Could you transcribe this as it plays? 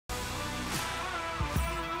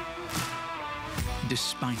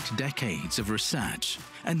despite decades of research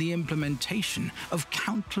and the implementation of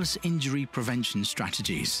countless injury prevention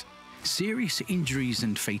strategies, serious injuries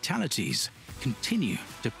and fatalities continue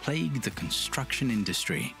to plague the construction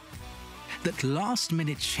industry. That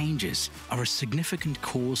last-minute changes are a significant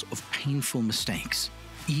cause of painful mistakes,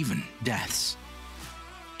 even deaths.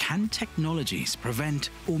 Can technologies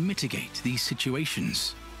prevent or mitigate these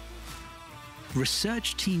situations?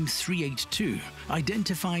 Research Team 382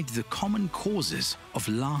 identified the common causes of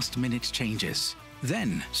last-minute changes,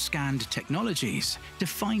 then scanned technologies to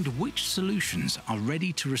find which solutions are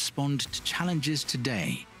ready to respond to challenges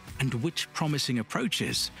today and which promising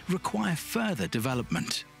approaches require further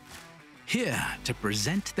development. Here to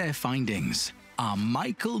present their findings are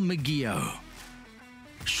Michael McGeough,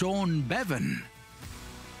 Sean Bevan,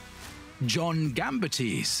 John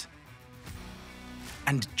Gambatis,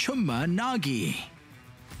 and Chumma Nagy.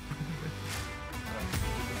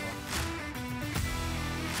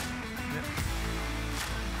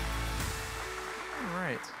 All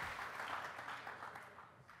right.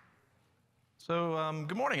 So,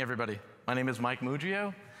 good morning, everybody. My name is Mike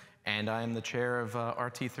McGeough, and I am the chair of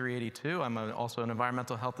RT-382. I'm also an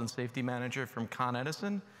environmental health and safety manager from Con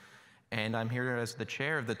Edison, and I'm here as the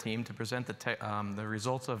chair of the team to present the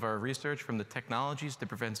results of our research from the technologies to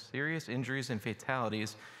prevent serious injuries and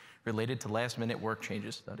fatalities related to last-minute work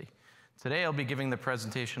changes study. Today, I'll be giving the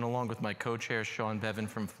presentation along with my co-chair, Sean Bevan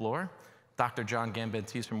from Floor, Dr. John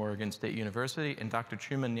Gambatis from Oregon State University, and Dr.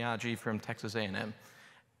 Chumma Nagy from Texas A&M.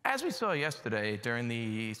 As we saw yesterday during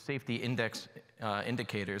the safety index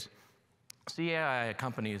indicators, CII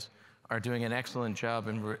companies are doing an excellent job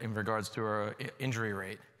in regards to our injury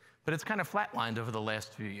rate. But it's kind of flatlined over the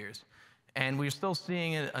last few years. And we're still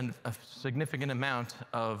seeing a significant amount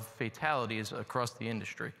of fatalities across the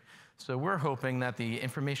industry. So we're hoping that the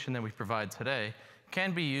information that we provide today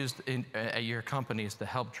can be used at your companies to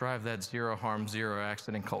help drive that zero harm, zero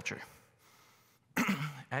accident culture.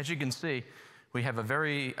 As you can see, we have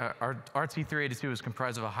our RT-382 is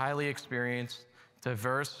comprised of a highly experienced,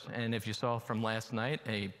 diverse, and if you saw from last night,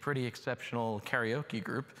 a pretty exceptional karaoke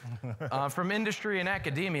group from industry and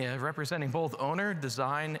academia, representing both owner,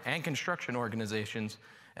 design, and construction organizations,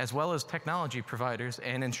 as well as technology providers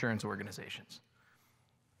and insurance organizations.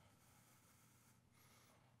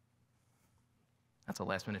 That's a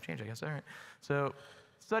last-minute change, I guess. All right. So,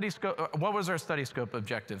 study scope. What was our study scope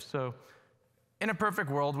objective? So, in a perfect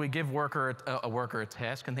world, we give a worker a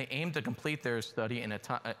task, and they aim to complete their study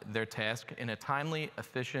their task in a timely,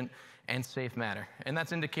 efficient, and safe manner. And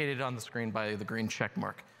that's indicated on the screen by the green check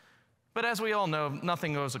mark. But as we all know,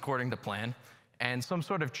 nothing goes according to plan, and some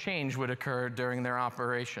sort of change would occur during their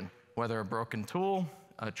operation, whether a broken tool,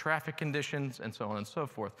 traffic conditions, and so on and so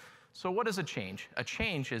forth. So what is a change? A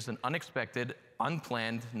change is an unexpected,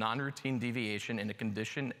 unplanned, non-routine deviation in a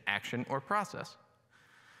condition, action, or process.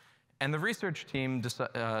 And the research team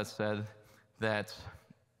said that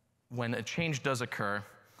when a change does occur,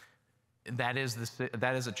 that is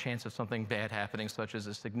a chance of something bad happening, such as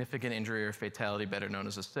a significant injury or fatality, better known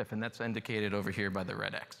as a SIF, and that's indicated over here by the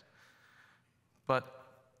red X. But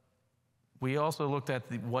we also looked at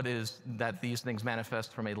that these things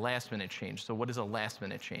manifest from a last-minute change. So what is a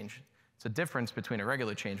last-minute change? It's a difference between a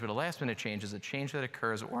regular change, but a last-minute change is a change that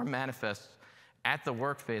occurs or manifests at the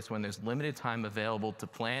work phase when there's limited time available to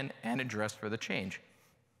plan and address for the change.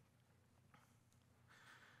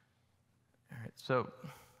 All right, so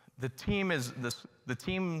the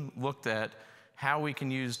team looked at how we can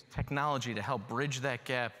use technology to help bridge that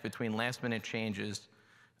gap between last-minute changes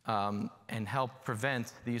and help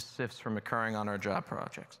prevent these SIFs from occurring on our job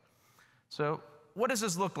projects. So what does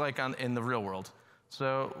this look like in the real world?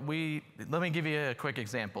 So let me give you a quick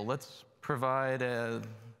example. Let's provide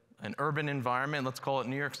an urban environment. Let's call it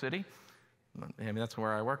New York City. I mean, that's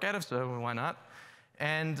where I work out of, so why not?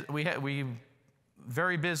 And we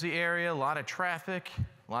very busy area, a lot of traffic,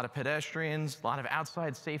 a lot of pedestrians, a lot of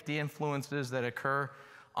outside safety influences that occur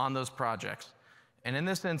on those projects. And in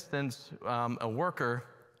this instance, a worker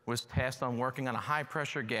was tasked on working on a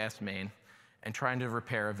high-pressure gas main and trying to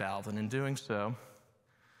repair a valve. And in doing so,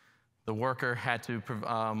 the worker had to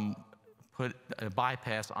put a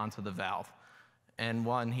bypass onto the valve. And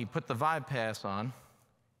when he put the bypass on,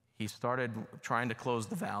 he started trying to close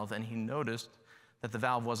the valve, and he noticed that the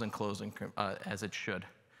valve wasn't closing as it should.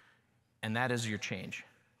 And that is your change,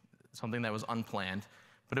 something that was unplanned,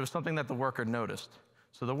 but it was something that the worker noticed.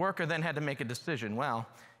 So the worker then had to make a decision. Well,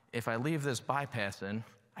 if I leave this bypass in,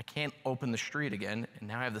 I can't open the street again, and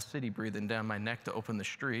now I have the city breathing down my neck to open the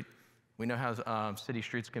street. We know how city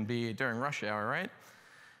streets can be during rush hour, right?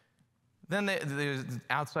 Then there's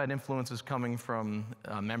outside influences coming from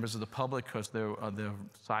members of the public because the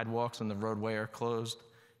sidewalks and the roadway are closed,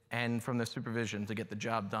 and from the supervision to get the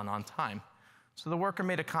job done on time. So the worker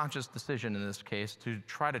made a conscious decision in this case to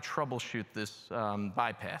try to troubleshoot this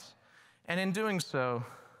bypass. And in doing so,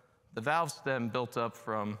 the valve stem built up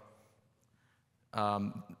from,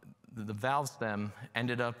 the valve stem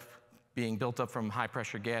ended up being built up from high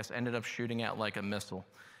pressure gas, ended up shooting out like a missile,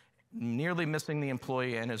 nearly missing the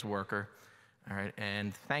employee and his worker. All right,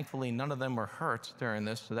 and thankfully none of them were hurt during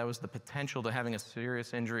this, so that was the potential to having a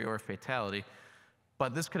serious injury or fatality.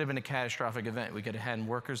 But this could have been a catastrophic event. We could have had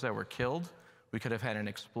workers that were killed, we could have had an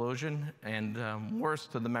explosion, and worse,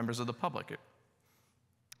 to the members of the public.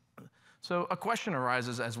 So a question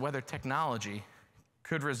arises as whether technology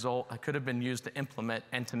could have been used to implement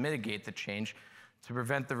and to mitigate the change to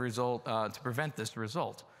prevent this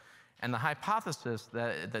result. And the hypothesis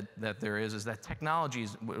that there is that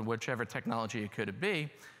technologies, whichever technology it could be,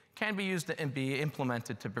 can be used to be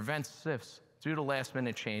implemented to prevent SIFs due to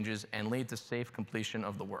last-minute changes and lead to safe completion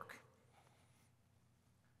of the work.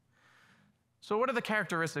 So what are the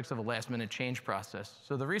characteristics of a last-minute change process?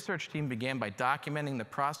 So the research team began by documenting the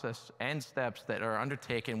process and steps that are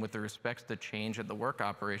undertaken with respect to change at the work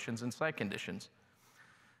operations and site conditions.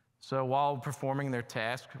 So while performing their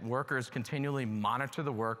task, workers continually monitor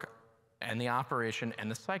the work and the operation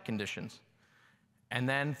and the site conditions. And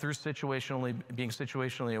then through being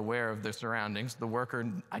situationally aware of their surroundings, the worker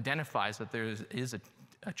identifies that there is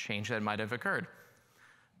a change that might have occurred.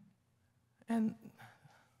 And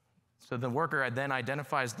so the worker then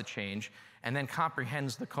identifies the change and then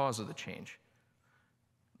comprehends the cause of the change.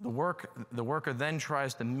 The worker then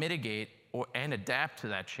tries to mitigate and adapt to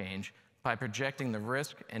that change by projecting the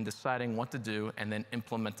risk and deciding what to do and then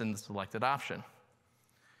implementing the selected option.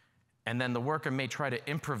 And then the worker may try to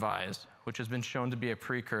improvise, which has been shown to be a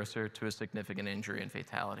precursor to a significant injury and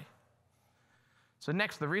fatality. So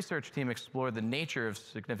next, the research team explored the nature of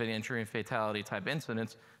significant injury and fatality type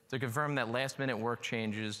incidents to confirm that last-minute work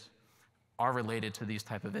changes are related to these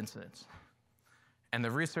type of incidents. And the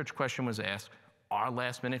research question was asked, are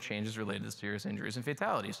last-minute changes related to serious injuries and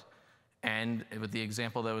fatalities? And with the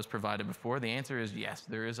example that was provided before, the answer is yes,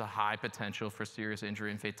 there is a high potential for serious injury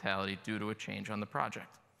and fatality due to a change on the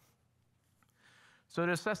project. So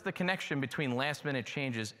to assess the connection between last-minute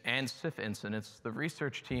changes and SIF incidents, the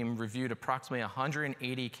research team reviewed approximately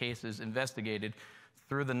 180 cases investigated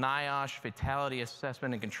through the NIOSH Fatality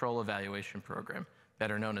Assessment and Control Evaluation Program that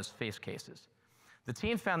are known as FACE cases. The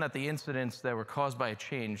team found that the incidents that were caused by a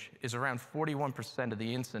change is around 41% of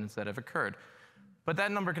the incidents that have occurred. But that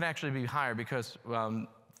number can actually be higher because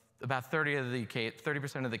about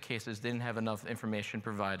 30% of the cases didn't have enough information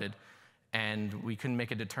provided, and we couldn't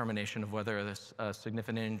make a determination of whether this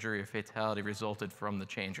significant injury or fatality resulted from the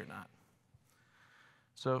change or not.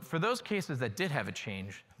 So for those cases that did have a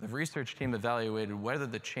change, the research team evaluated whether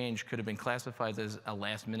the change could have been classified as a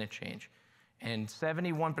last-minute change. And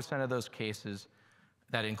 71% of those cases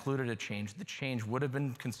that included a change, the change would have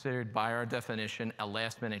been considered by our definition a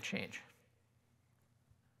last-minute change.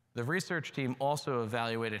 The research team also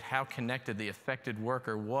evaluated how connected the affected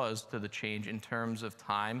worker was to the change in terms of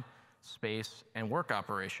time, space, and work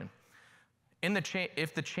operation.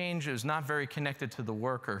 If the change is not very connected to the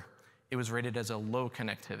worker, it was rated as a low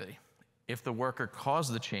connectivity. If the worker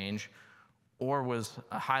caused the change or was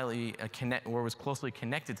closely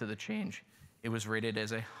connected to the change, it was rated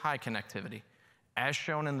as a high connectivity. As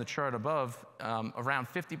shown in the chart above, around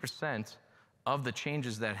 50% of the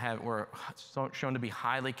changes that were shown to be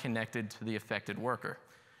highly connected to the affected worker.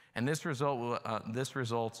 And this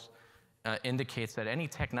result indicates that any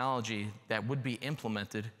technology that would be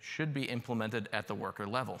implemented should be implemented at the worker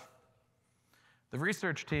level. The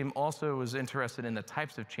research team also was interested in the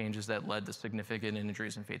types of changes that led to significant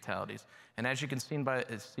injuries and fatalities. And as you can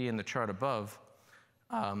see in the chart above,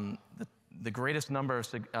 the greatest number of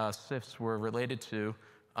SIFs were related to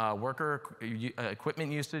worker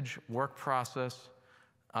equipment usage, work process,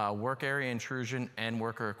 work area intrusion, and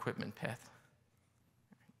worker equipment path.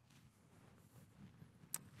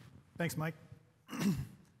 Thanks, Mike.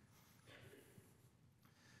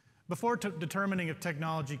 Before determining if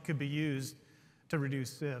technology could be used to reduce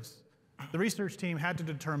SIFs, the research team had to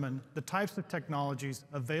determine the types of technologies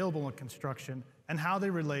available in construction and how they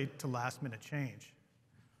relate to last-minute change.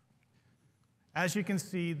 As you can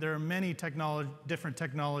see, there are many different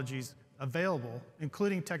technologies available,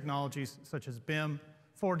 including technologies such as BIM,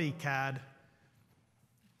 4D CAD,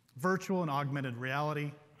 virtual and augmented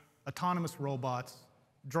reality, autonomous robots,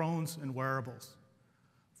 drones, and wearables.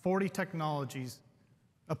 40 technologies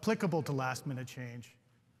applicable to last-minute change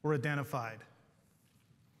were identified.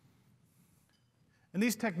 And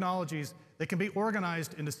these technologies, they can be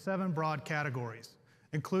organized into 7 broad categories,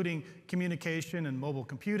 including communication and mobile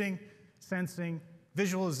computing, sensing,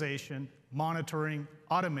 visualization, monitoring,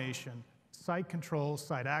 automation, site control,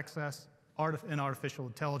 site access, and artificial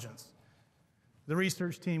intelligence. The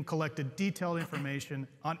research team collected detailed information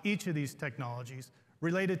on each of these technologies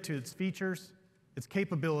related to its features, its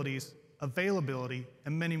capabilities, availability,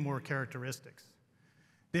 and many more characteristics.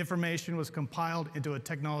 The information was compiled into a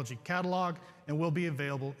technology catalog and will be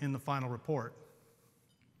available in the final report.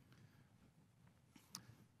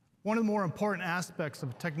 One of the more important aspects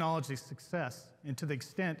of technology success, and to the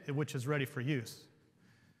extent at which it's ready for use.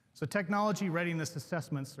 So technology readiness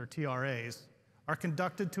assessments, or TRAs, are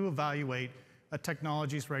conducted to evaluate a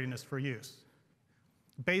technology's readiness for use.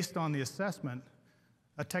 Based on the assessment,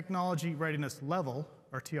 a technology readiness level,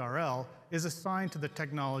 or TRL, is assigned to the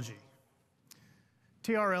technology.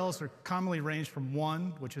 TRLs are commonly ranged from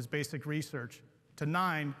 1, which is basic research, to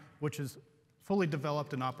 9, which is fully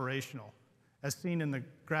developed and operational, as seen in the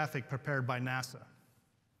graphic prepared by NASA.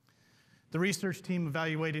 The research team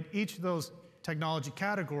evaluated each of those technology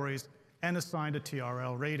categories and assigned a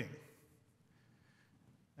TRL rating.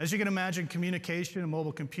 As you can imagine, communication and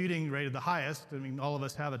mobile computing rated the highest. I mean, all of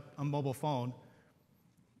us have a mobile phone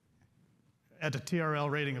at a TRL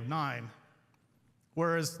rating of 9,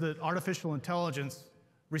 whereas the artificial intelligence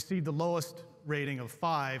received the lowest rating of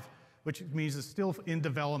 5, which means it's still in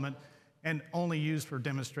development and only used for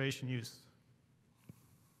demonstration use.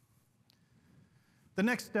 The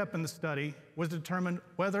next step in the study was to determine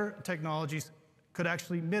whether technologies could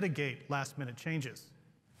actually mitigate last-minute changes.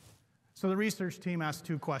 So the research team asked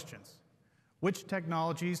 2 questions. Which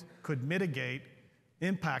technologies could mitigate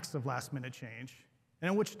impacts of last-minute change,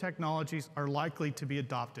 and which technologies are likely to be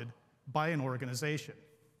adopted by an organization?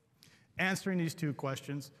 Answering these 2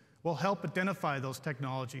 questions will help identify those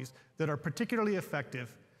technologies that are particularly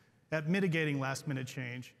effective at mitigating last-minute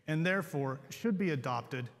change and therefore should be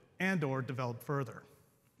adopted and/or developed further.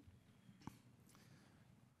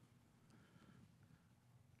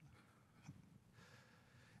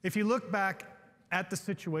 If you look back at the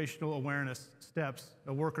situational awareness steps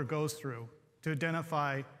a worker goes through to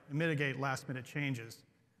identify and mitigate last-minute changes,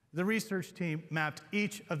 the research team mapped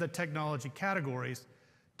each of the technology categories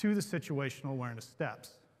to the situational awareness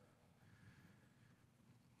steps.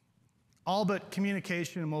 All but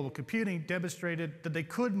communication and mobile computing demonstrated that they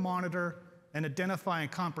could monitor and identify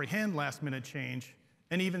and comprehend last-minute change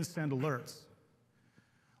and even send alerts.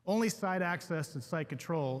 Only site access and site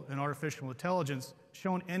control and artificial intelligence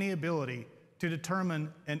shown any ability to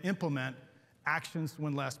determine and implement actions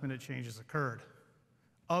when last-minute changes occurred.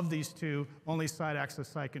 Of these 2, only site access,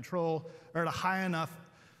 site control are at a high enough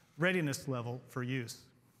readiness level for use.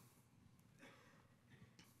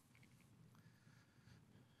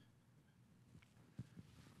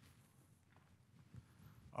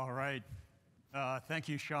 All right. Thank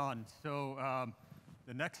you, Sean. So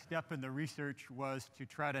the next step in the research was to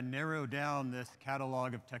try to narrow down this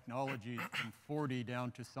catalog of technologies from 40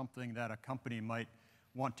 down to something that a company might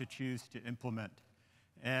want to choose to implement.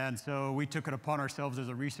 And so we took it upon ourselves as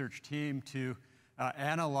a research team to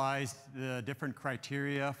analyze the different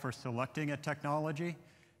criteria for selecting a technology,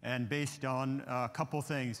 and based on a couple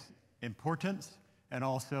things: importance and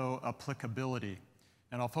also applicability.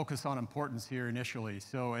 And I'll focus on importance here initially.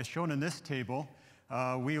 So as shown in this table,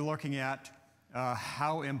 we're looking at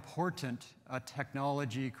how important a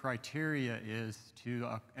technology criteria is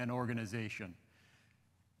to an organization.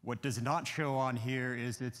 What does not show on here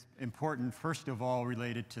is it's important, first of all,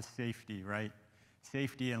 related to safety, right?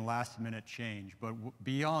 Safety and last-minute change. But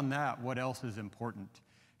beyond that, what else is important?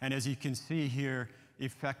 And as you can see here,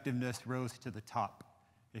 effectiveness rose to the top.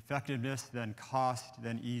 Effectiveness, then cost,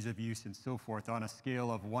 then ease of use, and so forth on a scale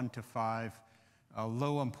of 1 to 5,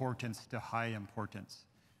 low importance to high importance.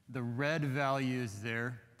 The red values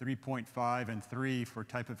there, 3.5 and 3 for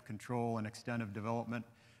type of control and extent of development,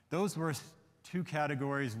 those were 2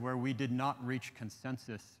 categories where we did not reach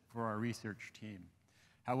consensus for our research team.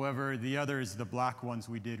 However, the others, the black ones,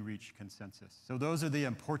 we did reach consensus. So those are the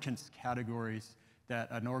importance categories that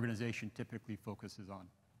an organization typically focuses on.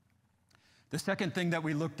 The second thing that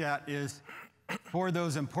we looked at is, for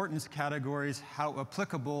those importance categories, how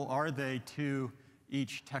applicable are they to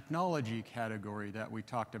each technology category that we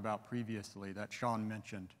talked about previously, that Sean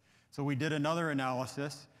mentioned. So we did another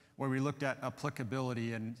analysis where we looked at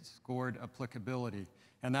applicability and scored applicability.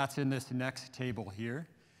 And that's in this next table here.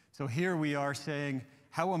 So here we are saying,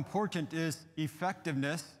 how important is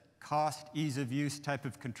effectiveness, cost, ease of use, type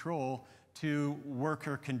of control to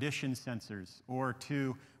worker condition sensors or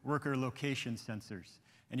to worker location sensors?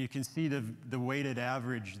 And you can see the weighted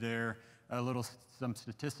average there some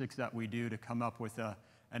statistics that we do to come up with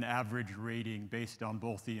an average rating based on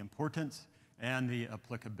both the importance and the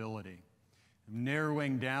applicability.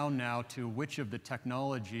 Narrowing down now to which of the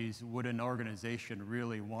technologies would an organization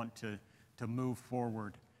really want to move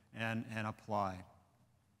forward and apply.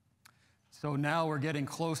 So now we're getting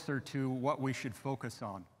closer to what we should focus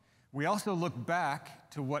on. We also look back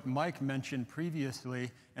to what Mike mentioned previously,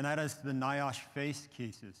 and that is the NIOSH FACE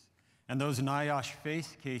cases. And those NIOSH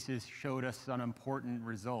FACE cases showed us an important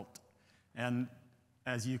result. And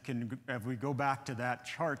as we go back to that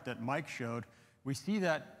chart that Mike showed, we see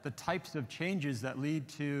that the types of changes that lead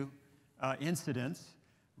to incidents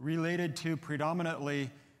related to predominantly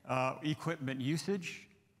equipment usage,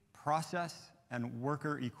 process, and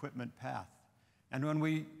worker equipment path. And when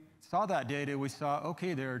we saw that data, we saw,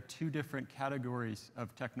 okay, there are two different categories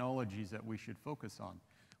of technologies that we should focus on.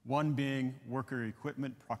 One being worker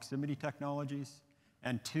equipment proximity technologies,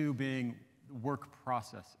 and two being work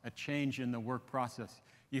process, a change in the work process.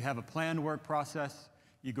 You have a planned work process,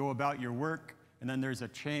 you go about your work, and then there's a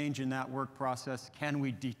change in that work process. Can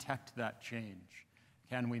we detect that change?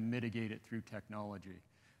 Can we mitigate it through technology?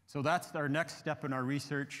 So that's our next step in our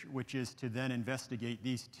research, which is to then investigate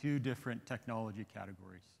these two different technology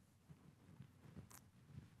categories.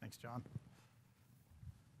 Thanks, John.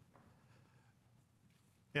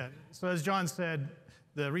 Yeah, so as John said,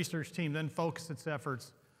 the research team then focused its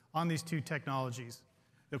efforts on these two technologies,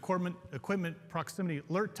 the equipment proximity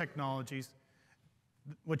alert technologies,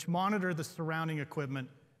 which monitor the surrounding equipment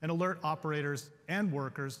and alert operators and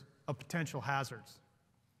workers of potential hazards.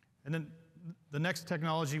 And then the next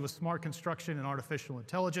technology was smart construction and artificial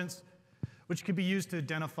intelligence, which could be used to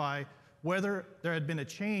identify whether there had been a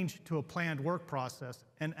change to a planned work process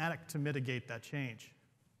and act to mitigate that change.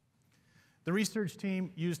 The research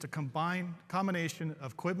team used a combination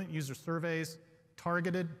of equipment user surveys,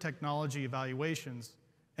 targeted technology evaluations,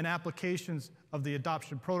 and applications of the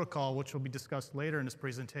adoption protocol, which will be discussed later in this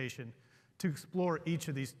presentation, to explore each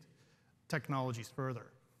of these technologies further.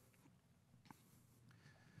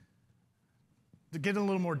 To get in a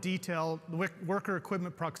little more detail, the worker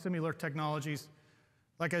equipment proximity alert technologies,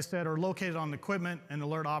 like I said, are located on equipment and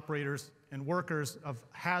alert operators and workers of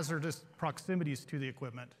hazardous proximities to the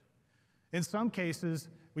equipment. In some cases,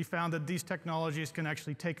 we found that these technologies can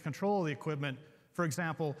actually take control of the equipment, for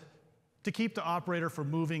example, to keep the operator from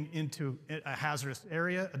moving into a hazardous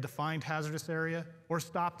area, a defined hazardous area, or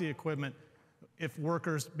stop the equipment if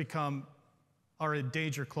workers are in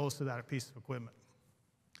danger close to that piece of equipment.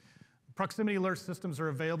 Proximity alert systems are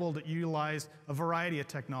available to utilize a variety of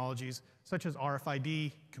technologies, such as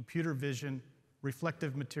RFID, computer vision,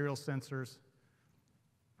 reflective material sensors.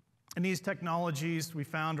 And these technologies we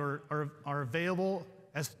found are available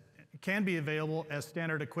can be available as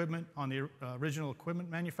standard equipment on the original equipment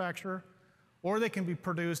manufacturer, or they can be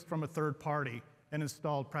produced from a third party and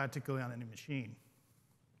installed practically on any machine.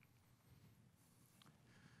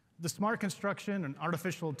 The smart construction and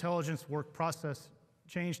artificial intelligence work process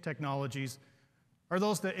change technologies are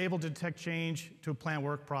those that are able to detect change to a planned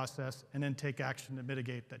work process and then take action to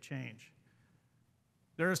mitigate that change.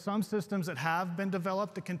 There are some systems that have been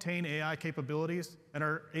developed that contain AI capabilities and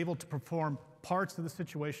are able to perform parts of the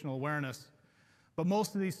situational awareness, but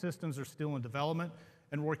most of these systems are still in development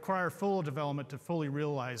and require full development to fully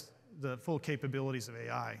realize the full capabilities of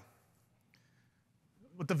AI.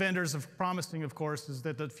 What the vendors are promising, of course, is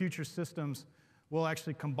that the future systems will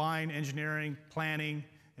actually combine engineering, planning,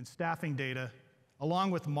 and staffing data,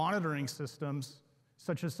 along with monitoring systems,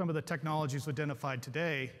 such as some of the technologies identified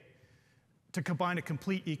today, to combine a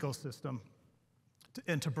complete ecosystem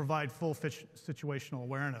and to provide full situational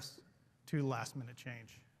awareness to last-minute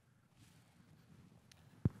change.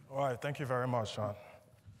 All right, thank you very much, Sean.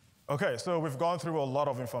 Okay, so we've gone through a lot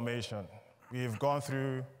of information. We've gone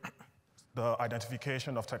through the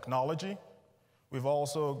identification of technology. We've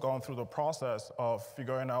also gone through the process of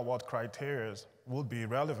figuring out what criteria would be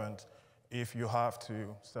relevant if you have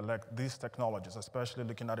to select these technologies, especially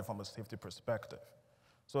looking at it from a safety perspective.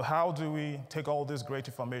 So how do we take all this great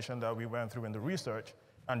information that we went through in the research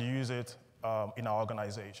and use it in our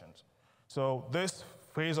organizations? So this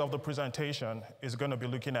phase of the presentation is going to be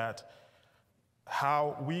looking at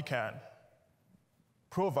how we can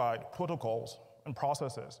provide protocols and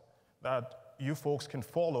processes that you folks can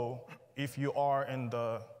follow if you are in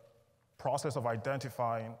the process of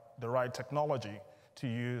identifying the right technology to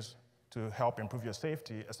use to help improve your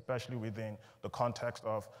safety, especially within the context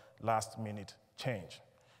of last-minute change.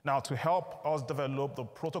 Now, to help us develop the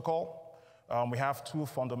protocol, we have two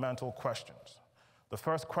fundamental questions. The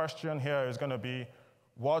first question here is going to be,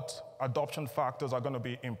 what adoption factors are going to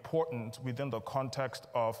be important within the context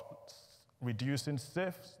of reducing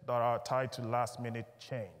SIFs that are tied to last-minute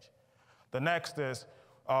change. The next is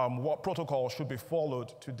what protocol should be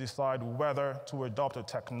followed to decide whether to adopt a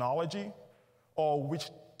technology or which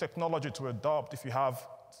technology to adopt if you have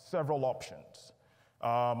several options.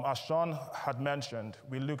 As Sean had mentioned,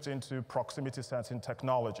 we looked into proximity sensing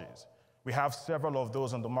technologies. We have several of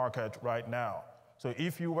those on the market right now. So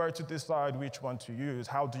if you were to decide which one to use,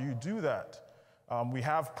 how do you do that? We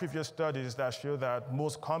have previous studies that show that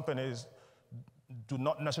most companies do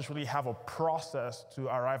not necessarily have a process to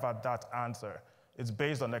arrive at that answer. It's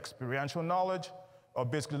based on experiential knowledge, or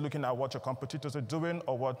basically looking at what your competitors are doing,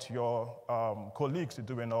 or what your colleagues are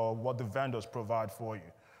doing, or what the vendors provide for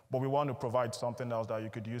you. But we want to provide something else that you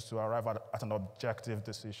could use to arrive at an objective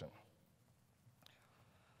decision.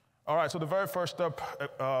 All right, so the very first step,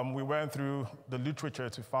 we went through the literature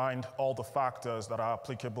to find all the factors that are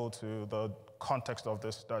applicable to the context of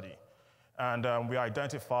this study. And we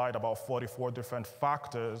identified about 44 different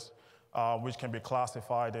factors which can be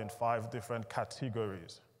classified in 5 different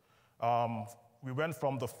categories. We went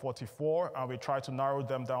from the 44 and we tried to narrow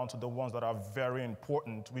them down to the ones that are very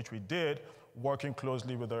important, which we did, working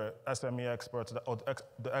closely with the SME experts, or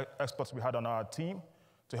the experts we had on our team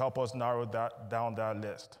to help us narrow down that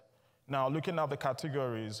list. Now, looking at the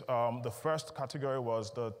categories, the first category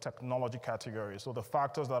was the technology category, so the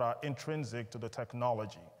factors that are intrinsic to the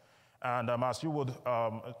technology. And as you would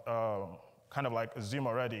kind of like assume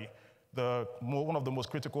already, one of the most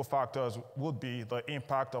critical factors would be the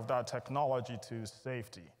impact of that technology to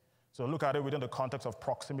safety. So look at it within the context of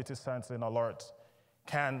proximity sensing alerts.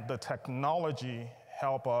 Can the technology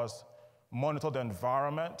help us monitor the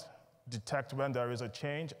environment, detect when there is a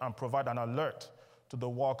change, and provide an alert to the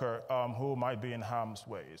walker who might be in harm's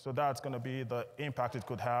way? So that's going to be the impact it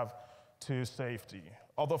could have to safety.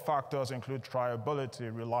 Other factors include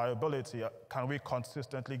triability, reliability. Can we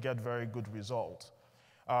consistently get very good results?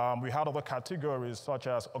 We had other categories such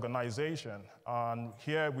as organization. And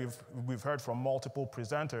here we've heard from multiple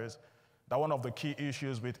presenters that one of the key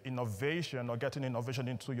issues with innovation or getting innovation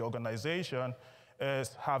into your organization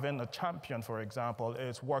is having a champion, for example.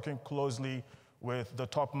 It's working closely with the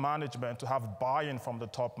top management to have buy-in from the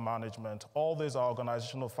top management. All these are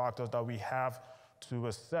organizational factors that we have to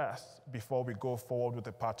assess before we go forward with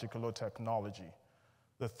a particular technology.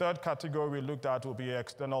 The third category we looked at will be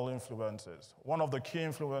external influences. One of the key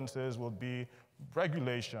influences would be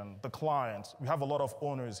regulation, the clients. We have a lot of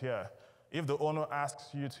owners here. If the owner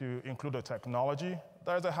asks you to include a technology,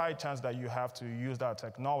 there's a high chance that you have to use that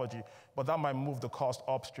technology, but that might move the cost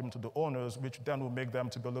upstream to the owners, which then will make them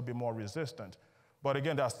to be a little bit more resistant. But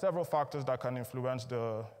again, there are several factors that can influence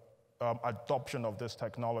the adoption of this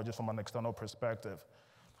technology from an external perspective.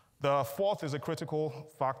 The fourth is a critical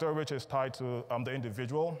factor, which is tied to the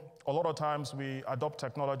individual. A lot of times we adopt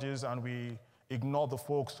technologies and we ignore the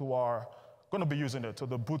folks who are going to be using it, so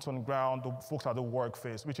the boots on the ground, the folks at the work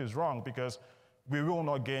phase, which is wrong because we will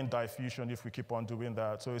not gain diffusion if we keep on doing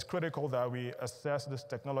that. So it's critical that we assess these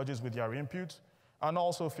technologies with their input and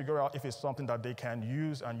also figure out if it's something that they can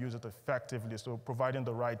use and use it effectively. So providing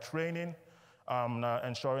the right training,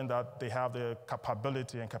 ensuring that they have the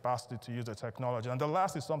capability and capacity to use the technology. And the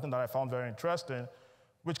last is something that I found very interesting,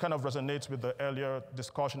 which kind of resonates with the earlier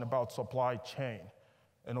discussion about supply chain.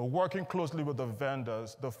 You know, working closely with the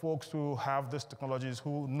vendors, the folks who have these technologies,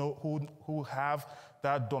 who have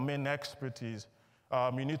that domain expertise.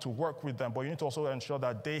 You need to work with them, but you need to also ensure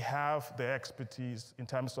that they have the expertise in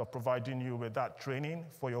terms of providing you with that training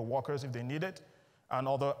for your workers if they need it, and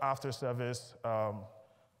other after-sales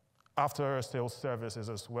services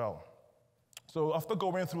as well. So after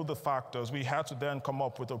going through the factors, we had to then come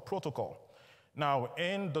up with a protocol. Now,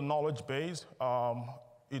 in the knowledge base,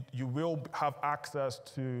 you will have access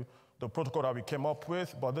to the protocol that we came up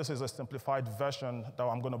with, but this is a simplified version that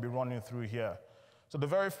I'm going to be running through here. So the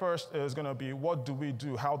very first is going to be, what do we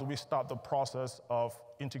do? How do we start the process of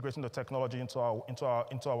integrating the technology into our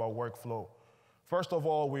workflow? First of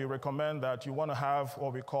all, we recommend that you want to have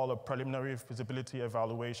what we call a preliminary feasibility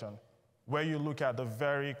evaluation, where you look at the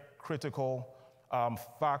very critical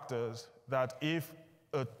factors that if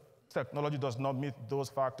a technology does not meet those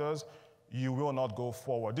factors, you will not go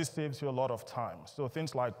forward. This saves you a lot of time. So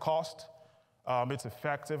things like cost, its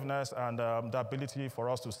effectiveness, and the ability for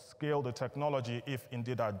us to scale the technology if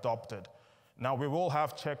indeed adopted. Now, we will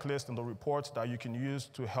have checklists in the reports that you can use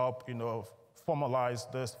to help formalize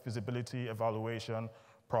this feasibility evaluation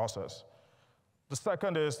process. The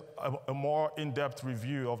second is a more in-depth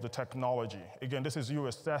review of the technology. Again, this is you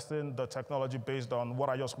assessing the technology based on what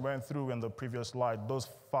I just went through in the previous slide, those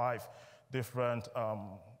 5 different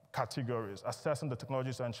categories, assessing the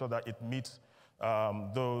technology to ensure that it meets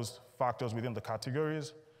those factors within the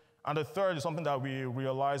categories. And the third is something that we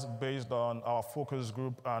realized based on our focus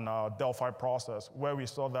group and our Delphi process, where we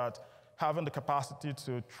saw that having the capacity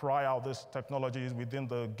to try out these technologies within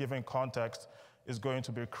the given context is going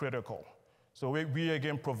to be critical. So we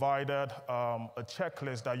again provided a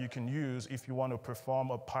checklist that you can use if you want to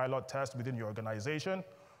perform a pilot test within your organization,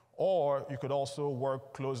 or you could also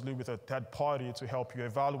work closely with a third party to help you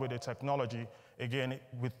evaluate the technology, again,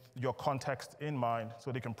 with your context in mind,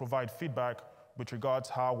 so they can provide feedback with regards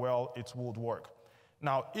how well it would work.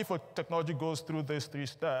 Now, if a technology goes through these 3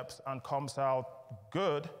 steps and comes out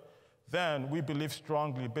good, then we believe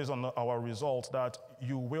strongly, based on our results, that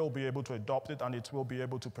you will be able to adopt it and it will be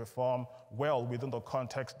able to perform well within the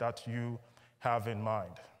context that you have in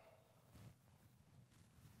mind.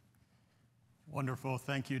 Wonderful.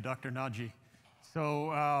 Thank you, Dr. Naji.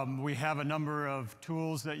 So we have a number of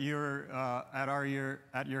tools that you're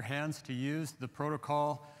at your hands to use. The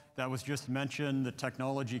protocol that was just mentioned, the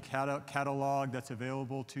technology catalog that's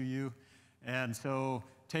available to you. And so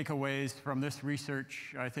takeaways from this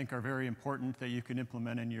research, I think, are very important that you can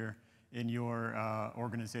implement in your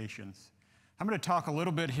organizations. I'm going to talk a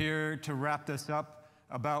little bit here to wrap this up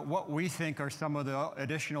about what we think are some of the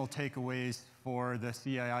additional takeaways for the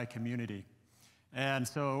CII community. And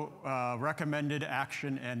so recommended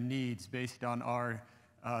action and needs based on our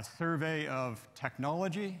survey of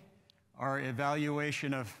technology, our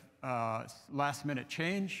evaluation of last-minute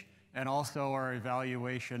change, and also our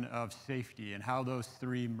evaluation of safety and how those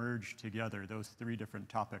 3 merge together, those 3 different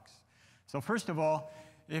topics. So first of all,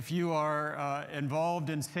 if you are involved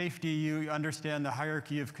in safety, you understand the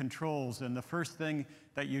hierarchy of controls, and the first thing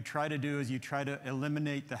that you try to do is you try to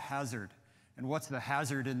eliminate the hazard. And what's the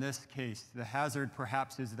hazard in this case? The hazard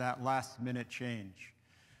perhaps is that last-minute change.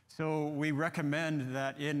 So we recommend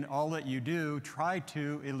that in all that you do, try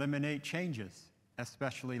to eliminate changes,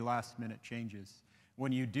 especially last-minute changes.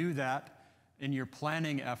 When you do that in your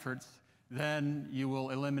planning efforts, then you will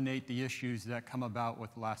eliminate the issues that come about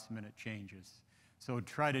with last-minute changes. So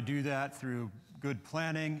try to do that through good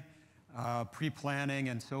planning, pre-planning,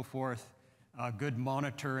 and so forth, good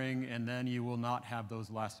monitoring, and then you will not have those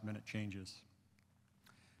last-minute changes.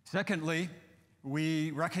 Secondly,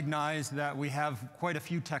 we recognize that we have quite a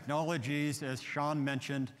few technologies, as Sean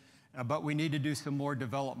mentioned, but we need to do some more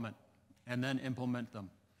development and then implement them.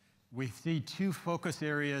 We see 2 focus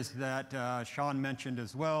areas that Sean mentioned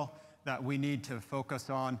as well that we need to focus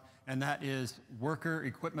on, and that is worker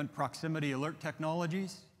equipment proximity alert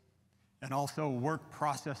technologies and also work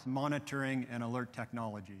process monitoring and alert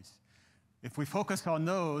technologies. If we focus on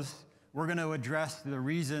those, we're going to address the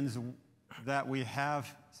reasons that we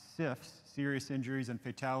have SIFs, serious injuries and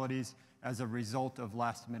fatalities, as a result of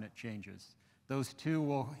last-minute changes. Those 2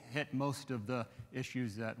 will hit most of the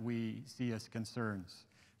issues that we see as concerns.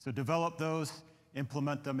 So develop those,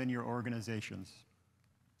 implement them in your organizations.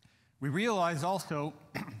 We realize also,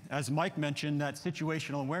 as Mike mentioned, that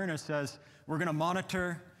situational awareness says we're going to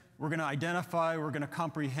monitor, we're going to identify, we're going to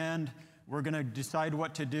comprehend, we're going to decide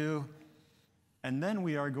what to do, and then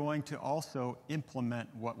we are going to also implement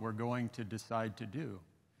what we're going to decide to do.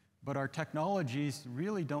 But our technologies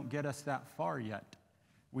really don't get us that far yet.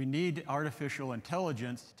 We need artificial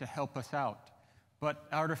intelligence to help us out. But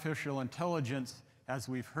artificial intelligence, as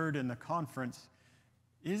we've heard in the conference,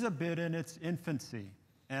 is a bit in its infancy,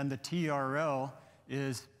 and the TRL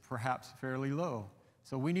is perhaps fairly low.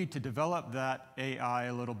 So we need to develop that AI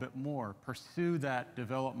a little bit more, pursue that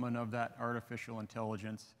development of that artificial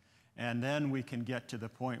intelligence, and then we can get to the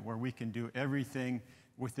point where we can do everything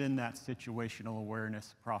within that situational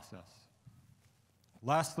awareness process.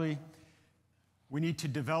 Lastly, we need to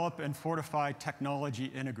develop and fortify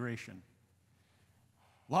technology integration.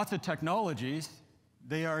 Lots of technologies,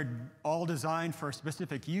 they are all designed for a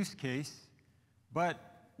specific use case, but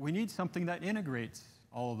we need something that integrates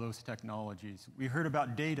all of those technologies. We heard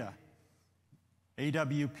about data.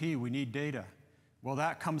 AWP, we need data. Well,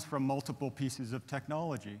 that comes from multiple pieces of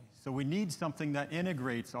technology. So we need something that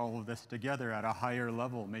integrates all of this together at a higher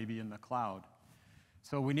level, maybe in the cloud.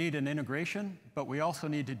 So we need an integration, but we also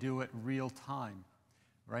need to do it real time,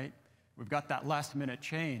 right? We've got that last-minute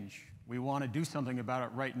change. We want to do something about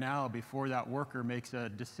it right now before that worker makes a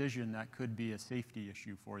decision that could be a safety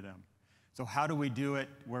issue for them. So how do we do it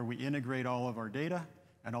where we integrate all of our data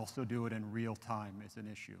and also do it in real time is an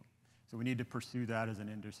issue. So we need to pursue that as an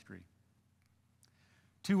industry.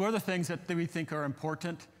 2 other things that we think are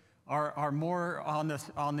important are more on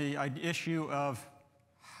the issue of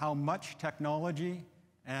how much technology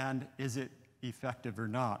and is it effective or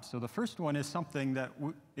not. So the first one is something that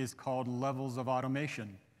is called levels of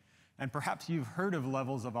automation. And perhaps you've heard of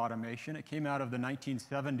levels of automation. It came out of the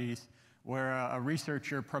 1970s where a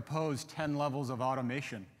researcher proposed 10 levels of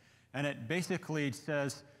automation. And it basically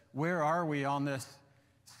says, where are we on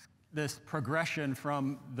this progression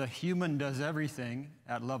from the human does everything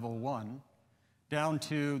at level 1 down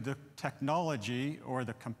to the technology or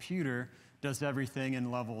the computer does everything in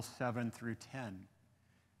levels 7 through 10.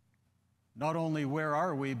 Not only where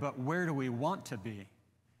are we, but where do we want to be?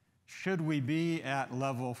 Should we be at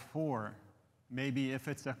level 4? Maybe if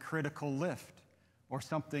it's a critical lift or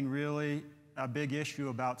something really a big issue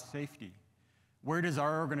about safety. Where does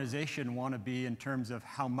our organization want to be in terms of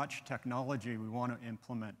how much technology we want to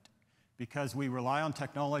implement? Because we rely on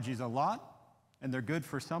technologies a lot, and they're good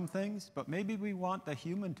for some things, but maybe we want the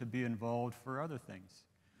human to be involved for other things.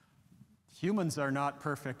 Humans are not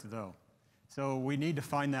perfect, though. So we need to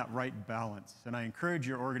find that right balance. And I encourage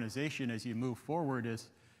your organization as you move forward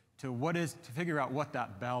to figure out what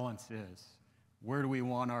that balance is. Where do we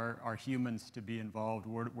want our humans to be involved?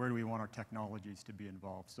 Where do we want our technologies to be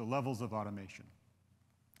involved? So levels of automation.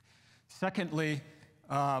 Secondly,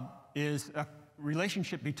 is a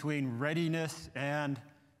relationship between readiness and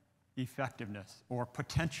effectiveness, or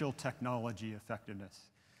potential technology effectiveness.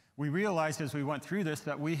 We realized as we went through this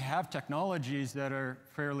that we have technologies that are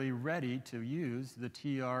fairly ready to use, the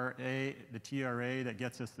TRA that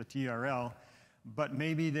gets us the TRL, but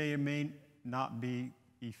maybe they may not be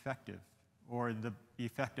effective, or the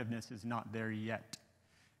effectiveness is not there yet.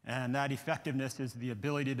 And that effectiveness is the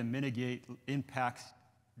ability to mitigate impacts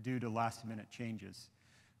due to last-minute changes.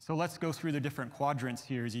 So let's go through the different quadrants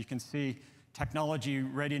here. As you can see, technology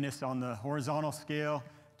readiness on the horizontal scale,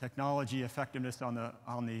 technology effectiveness on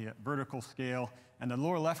the vertical scale, and the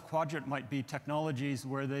lower left quadrant might be technologies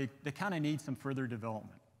where they kind of need some further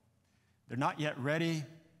development. They're not yet ready,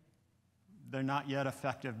 they're not yet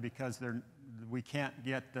effective because we can't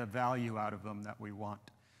get the value out of them that we want.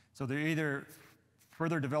 So they're either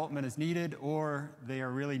further development is needed or they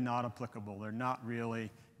are really not applicable. They're not really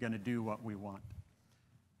going to do what we want.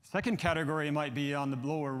 Second category might be on the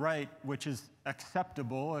lower right, which is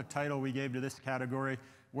acceptable, a title we gave to this category,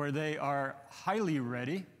 where they are highly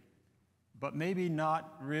ready, but maybe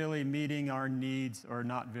not really meeting our needs or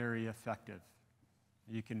not very effective.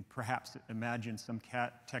 You can perhaps imagine some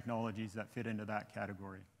technologies that fit into that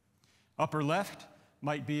category. Upper left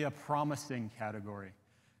might be a promising category.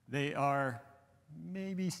 They are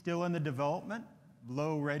maybe still in the development,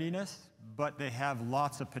 low readiness, but they have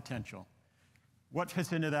lots of potential. What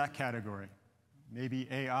fits into that category? Maybe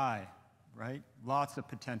AI, right? Lots of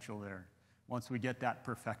potential there once we get that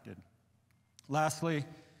perfected. Lastly,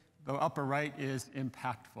 the upper right is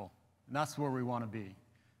impactful, and that's where we want to be.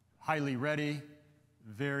 Highly ready,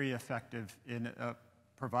 very effective in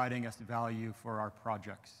providing us value for our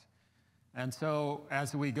projects. And so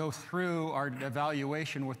as we go through our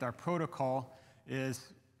evaluation with our protocol is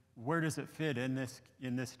where does it fit in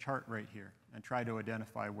this chart right here, and try to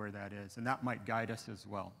identify where that is, and that might guide us as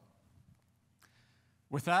well.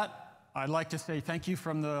 With that, I'd like to say thank you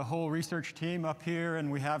from the whole research team up here,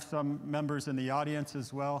 and we have some members in the audience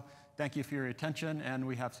as well. Thank you for your attention, and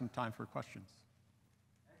we have some time for questions.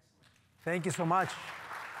 Thank you so much.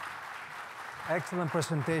 Excellent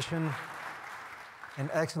presentation and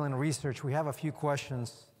excellent research. We have a few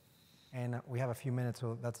questions, and we have a few minutes,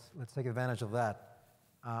 so let's take advantage of that.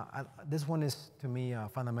 This one is, to me,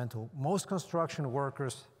 fundamental. Most construction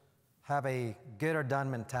workers have a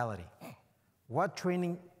get-or-done mentality. What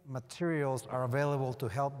training materials are available to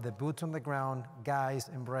help the boots-on-the-ground guys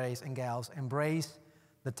and gals embrace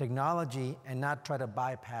the technology and not try to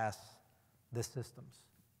bypass the systems?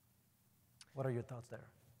 What are your thoughts there?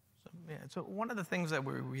 So one of the things that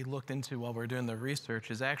we looked into while we were doing the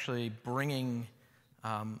research is actually bringing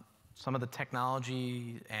some of the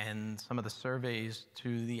technology and some of the surveys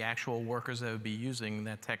to the actual workers that would be using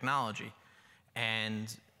that technology.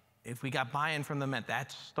 And if we got buy-in from them at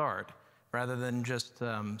that start, rather than just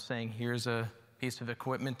saying, here's a piece of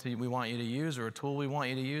equipment we want you to use or a tool we want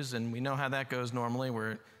you to use, and we know how that goes normally,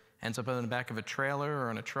 where it ends up in the back of a trailer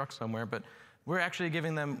or in a truck somewhere, but we're actually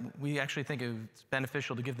giving them, we actually think it's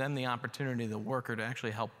beneficial to give them the opportunity, the worker, to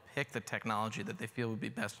actually help pick the technology that they feel would be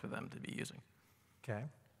best for them to be using. Okay.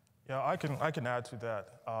 Yeah, I can add to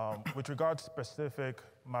that. With regard to specific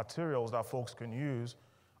materials that folks can use,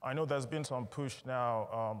 I know there's been some push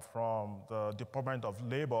now from the Department of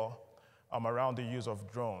Labor around the use of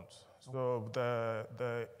drones. So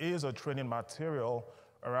there is a training material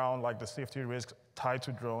around like the safety risks tied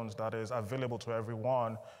to drones that is available to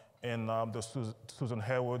everyone in the Susan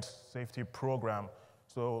Harewood Safety Program.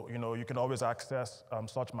 So you can always access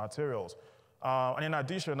such materials. And in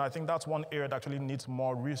addition, I think that's one area that actually needs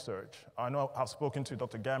more research. I know I've spoken to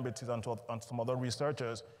Dr. Gambitis and some other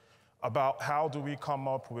researchers about how do we come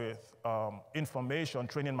up with information,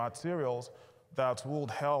 training materials that would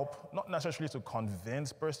help, not necessarily to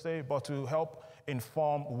convince per se, but to help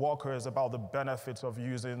inform workers about the benefits of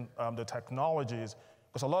using the technologies.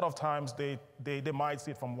 Because a lot of times they might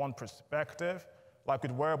see it from one perspective, like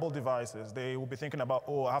with wearable devices. They will be thinking about,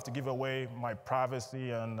 oh, I have to give away my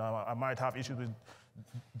privacy and I might have issues with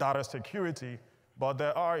data security, but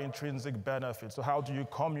there are intrinsic benefits. So how do you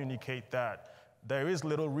communicate that? There is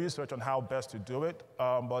little research on how best to do it,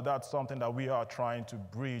 but that's something that we are trying to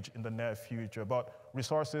bridge in the near future. But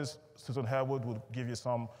resources, Susan Harewood will give you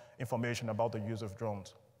some information about the use of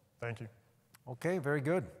drones. Thank you. Okay, very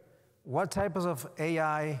good. What types of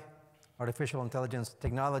AI, artificial intelligence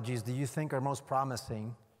technologies, do you think are most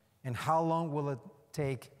promising, and how long will it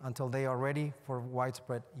take until they are ready for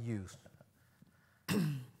widespread use?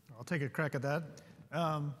 I'll take a crack at that.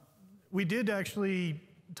 We did actually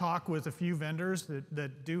talk with a few vendors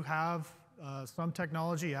that do have some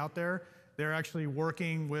technology out there. They're actually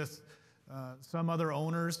working with some other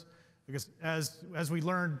owners, because as we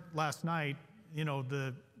learned last night,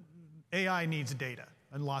 the AI needs data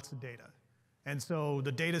and lots of data. And so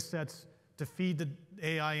the data sets to feed the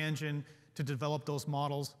AI engine to develop those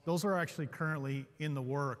models, those are actually currently in the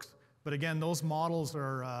works. But again, those models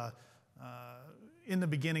are in the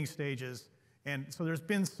beginning stages. And so there's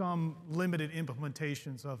been some limited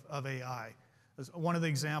implementations of AI. One of the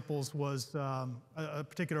examples was a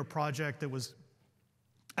particular project that was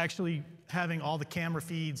actually having all the camera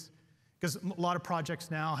feeds, because a lot of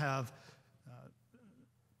projects now have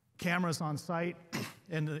cameras on site,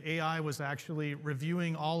 and the AI was actually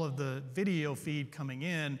reviewing all of the video feed coming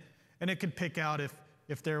in, and it could pick out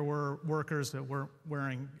if there were workers that weren't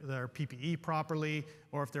wearing their PPE properly,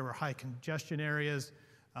 or if there were high congestion areas.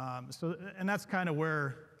 And that's kind of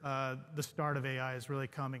where the start of AI is really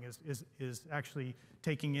coming, is actually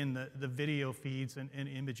taking in the video feeds and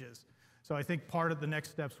images. So I think part of the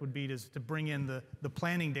next steps would be to bring in the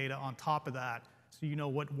planning data on top of that, so you know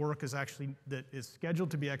what work is actually that is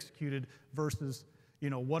scheduled to be executed versus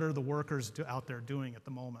what are the workers out there doing at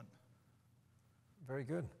the moment. Very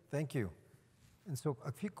good, thank you. And so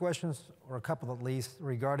a few questions, or a couple at least,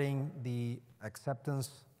 regarding the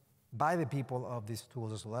acceptance by the people of these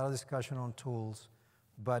tools. There's a lot of discussion on tools,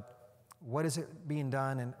 but what is it being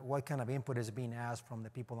done, and what kind of input is being asked from the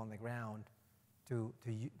people on the ground to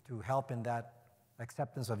help in that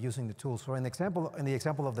acceptance of using the tools? So in the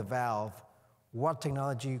example of the valve, what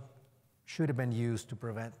technology should have been used to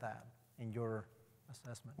prevent that, in your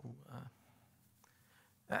assessment?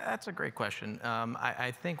 That's a great question.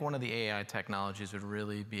 I think one of the AI technologies would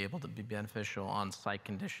really be able to be beneficial on site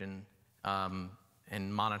condition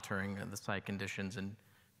and monitoring the site conditions, and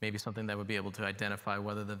maybe something that would be able to identify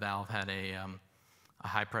whether the valve had a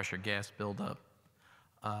high pressure gas buildup.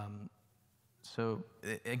 So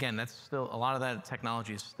again, that's still, a lot of that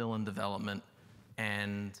technology is still in development.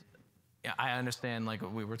 And I understand, like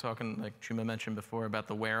we were talking, like Chuma mentioned before, about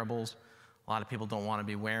the wearables. A lot of people don't want to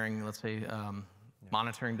be wearing, let's say,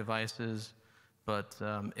 monitoring devices. But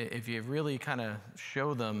if you really kind of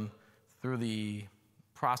show them through the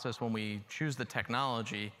process when we choose the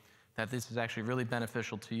technology that this is actually really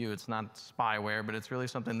beneficial to you, it's not spyware, but it's really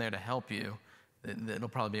something there to help you, it'll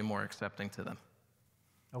probably be more accepting to them.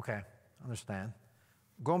 Okay, understand.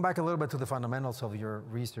 Going back a little bit to the fundamentals of your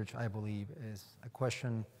research, I believe, is a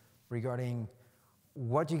question regarding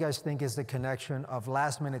what you guys think is the connection of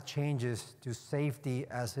last-minute changes to safety.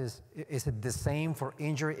 Is it the same for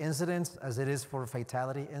injury incidents as it is for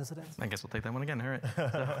fatality incidents? I guess I'll take that one again, all right.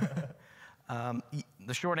 So,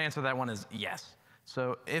 the short answer to that one is yes.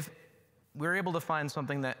 So if we're able to find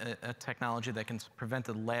something, a technology that can prevent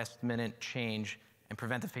a last-minute change and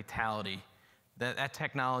prevent a fatality, that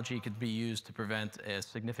technology could be used to prevent a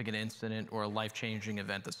significant incident or a life-changing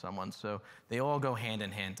event to someone. So they all go hand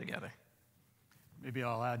in hand together. Maybe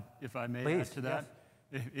I'll add, if I may, Please, add to that.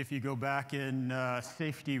 Yes. If you go back in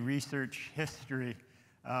safety research history,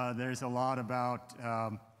 there's a lot about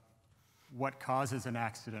what causes an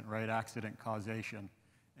accident, right? Accident causation.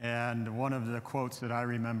 And one of the quotes that I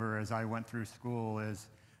remember as I went through school is,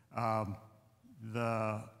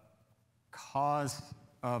 the cause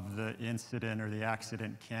of the incident or the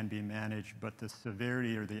accident can be managed, but the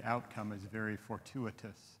severity or the outcome is very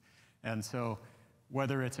fortuitous. And so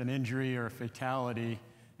whether it's an injury or a fatality,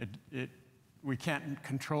 we can't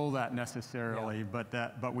control that necessarily,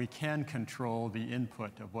 but we can control the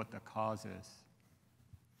input of what the cause is.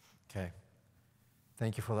 Okay,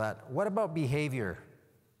 thank you for that. What about behavior?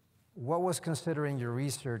 What was considered in your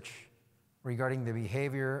research regarding the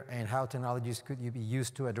behavior and how technologies could be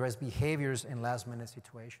used to address behaviors in last-minute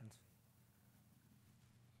situations?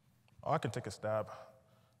 I can take a stab.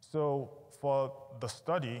 So for the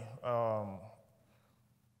study,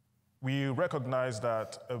 we recognize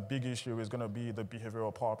that a big issue is going to be the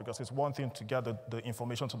behavioral part, because it's one thing to get the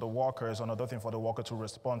information to the workers, another thing for the worker to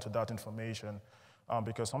respond to that information,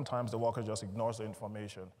 because sometimes the worker just ignores the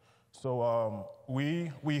information. So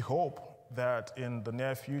we hope that in the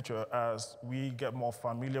near future, as we get more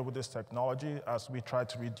familiar with this technology, as we try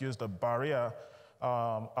to reduce the barrier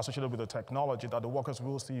associated with the technology, that the workers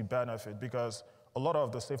will see benefit, because a lot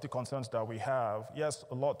of the safety concerns that we have, yes,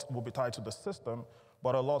 a lot will be tied to the system,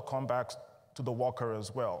 but a lot come back to the worker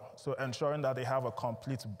as well. So ensuring that they have a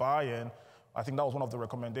complete buy-in, I think that was one of the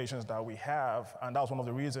recommendations that we have, and that was one of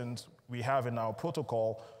the reasons we have in our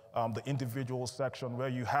protocol the individual section where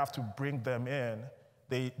you have to bring them in.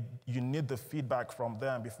 You need the feedback from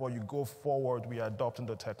them before you go forward with adopting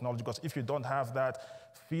the technology, because if you don't have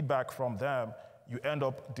that feedback from them, you end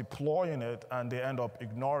up deploying it and they end up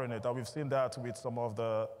ignoring it. And we've seen that with some of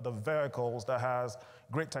the vehicles that has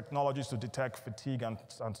great technologies to detect fatigue and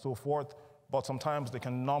so forth, but sometimes they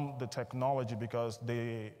can numb the technology because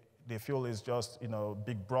they feel it's just,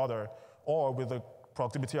 Big Brother, or with the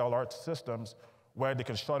productivity alert systems where they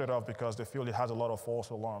can shut it off because they feel it has a lot of false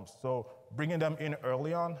alarms. So bringing them in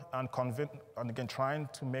early on and again, trying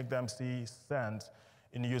to make them see sense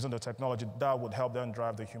in using the technology, that would help them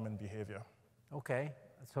drive the human behavior. Okay,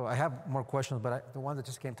 so I have more questions, but the one that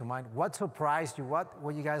just came to mind, what surprised you? What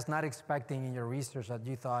were you guys not expecting in your research that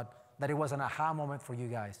you thought that it was an aha moment for you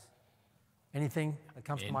guys? Anything that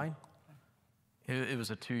comes to mind? It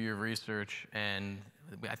was a 2-year research, and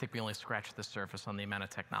I think we only scratched the surface on the amount of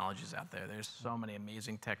technologies out there. There's so many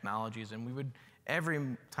amazing technologies, and every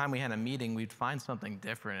time we had a meeting, we'd find something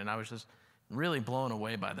different, and I was just really blown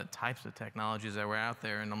away by the types of technologies that were out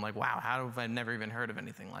there, and I'm like, wow, how have I never even heard of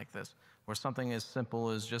anything like this? Or something as simple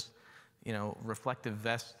as just, reflective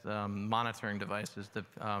vest monitoring devices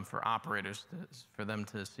for operators, for them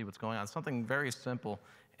to see what's going on. Something very simple,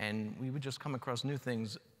 and we would just come across new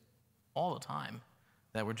things all the time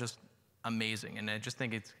that were just amazing. And I just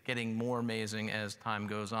think it's getting more amazing as time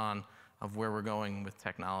goes on of where we're going with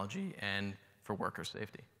technology and for worker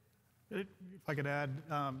safety. If I could add,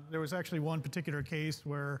 there was actually one particular case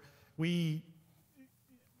where we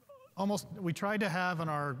tried to have in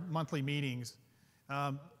our monthly meetings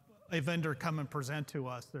a vendor come and present to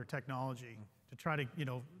us their technology to try to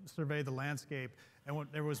survey the landscape. And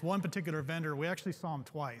there was one particular vendor, we actually saw him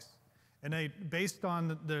twice. And they, based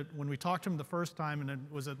on when we talked to them the first time, and it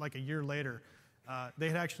was like a year later, they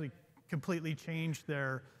had actually completely changed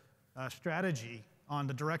their strategy on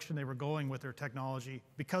the direction they were going with their technology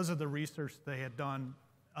because of the research they had done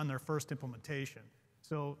on their first implementation.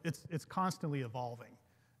 So it's constantly evolving.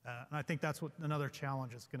 And I think that's what another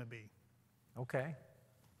challenge is going to be. Okay.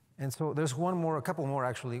 And so there's a couple more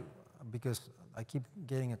actually, because I keep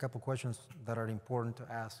getting a couple questions that are important to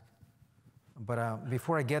ask. But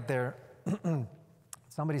before I get there,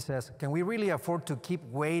 somebody says, can we really afford to keep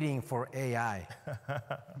waiting for AI?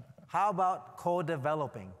 How about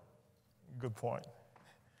co-developing? Good point.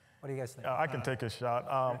 What do you guys think? I can take a shot.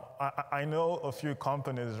 I know a few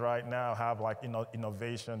companies right now have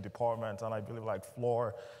innovation departments, and I believe like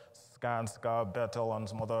Floor, Skanska, Bethel, and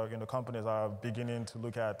some other companies are beginning to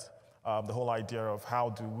look at the whole idea of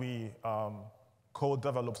how do we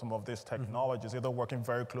co-develop some of these technologies, either working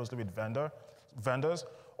very closely with vendors,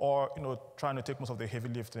 or trying to take most of the heavy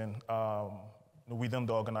lifting within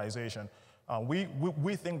the organization.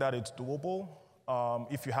 We think that it's doable.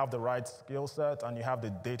 If you have the right skill set and you have the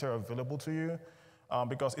data available to you,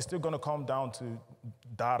 because it's still going to come down to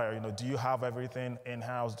data. Do you have everything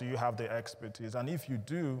in-house? Do you have the expertise? And if you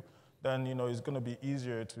do, then it's going to be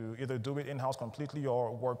easier to either do it in-house completely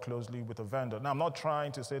or work closely with a vendor. Now, I'm not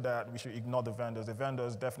trying to say that we should ignore the vendors. The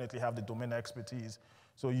vendors definitely have the domain expertise,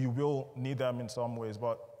 so you will need them in some ways,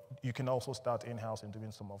 but you can also start in-house in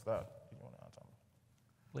doing some of that. If you want to add something.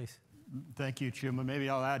 Please. Thank you, Chuma. Maybe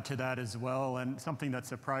I'll add to that as well, and something that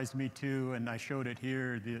surprised me too, and I showed it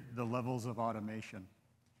here, the levels of automation.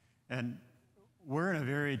 And we're in a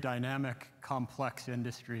very dynamic, complex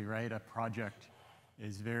industry, right? A project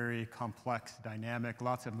is very complex, dynamic,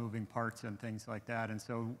 lots of moving parts and things like that. And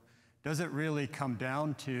so does it really come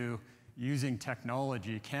down to using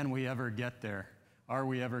technology? Can we ever get there? Are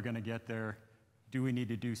we ever going to get there? Do we need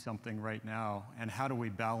to do something right now? And how do we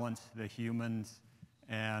balance the humans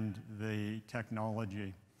and the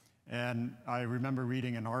technology? And I remember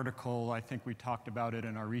reading an article, I think we talked about it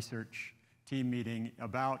in our research team meeting,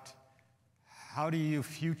 about how do you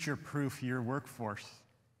future-proof your workforce?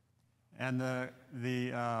 And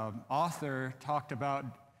the author talked about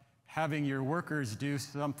having your workers do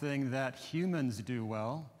something that humans do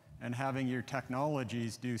well, and having your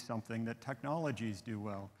technologies do something that technologies do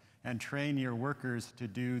well, and train your workers to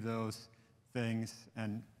do those things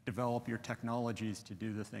and develop your technologies to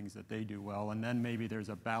do the things that they do well, and then maybe there's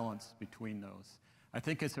a balance between those. I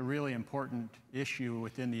think it's a really important issue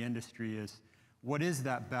within the industry is, what is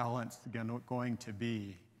that balance going to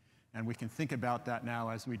be? And we can think about that now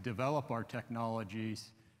as we develop our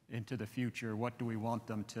technologies into the future. What do we want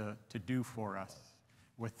them to do for us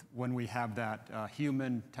when we have that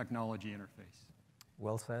human-technology interface?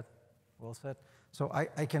 Well said. Well said. So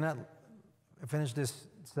I cannot finish this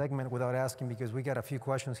segment without asking, because we got a few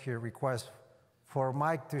questions here, requests for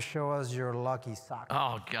Mike to show us your lucky sock.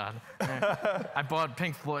 Oh, God. I bought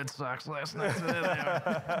Pink Floyd socks last night. So there they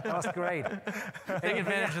are. That was great. Take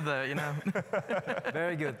advantage of the, you know.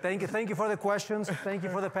 Very good. Thank you. Thank you for the questions. Thank you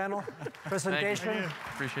for the panel presentation. Thank you.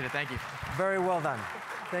 Appreciate it. Thank you. Very well done.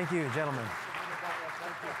 Thank you, gentlemen.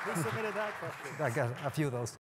 Who submitted that question? I got a few of those.